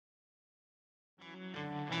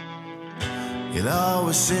It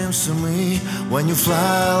always seems to me when you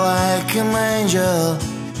fly like an angel,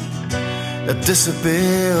 I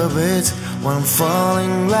disappear a bit when I'm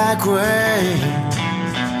falling like rain.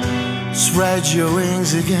 Spread your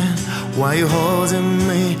wings again while you're holding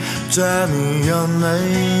me. Tell me your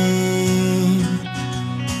name.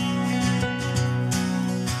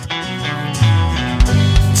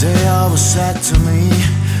 They always said to me,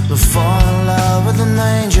 don't fall in love with an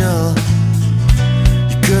angel.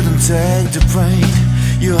 You couldn't take the pain,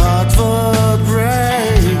 your heart would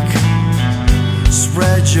break.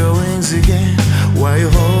 Spread your wings again while you're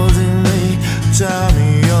holding me. Tell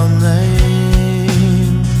me your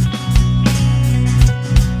name.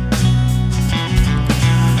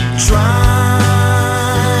 Trying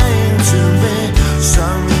to be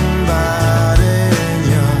somebody in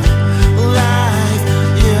your life,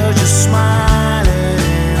 you're just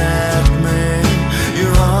smiling at me,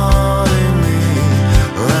 you're holding me,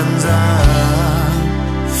 and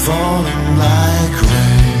I'm falling like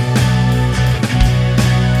rain.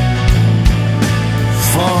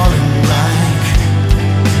 Falling like,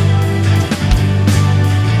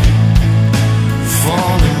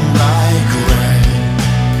 falling like rain.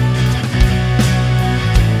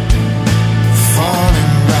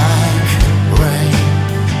 Falling like rain.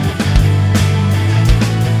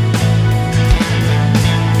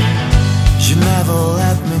 You never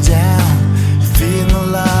let me down, you feel the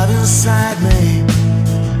love inside me.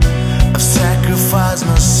 I've sacrificed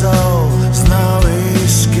my soul, there's no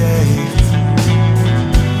escape.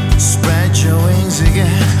 Spread your wings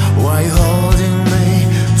again while you're holding me.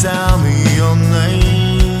 Tell me your name.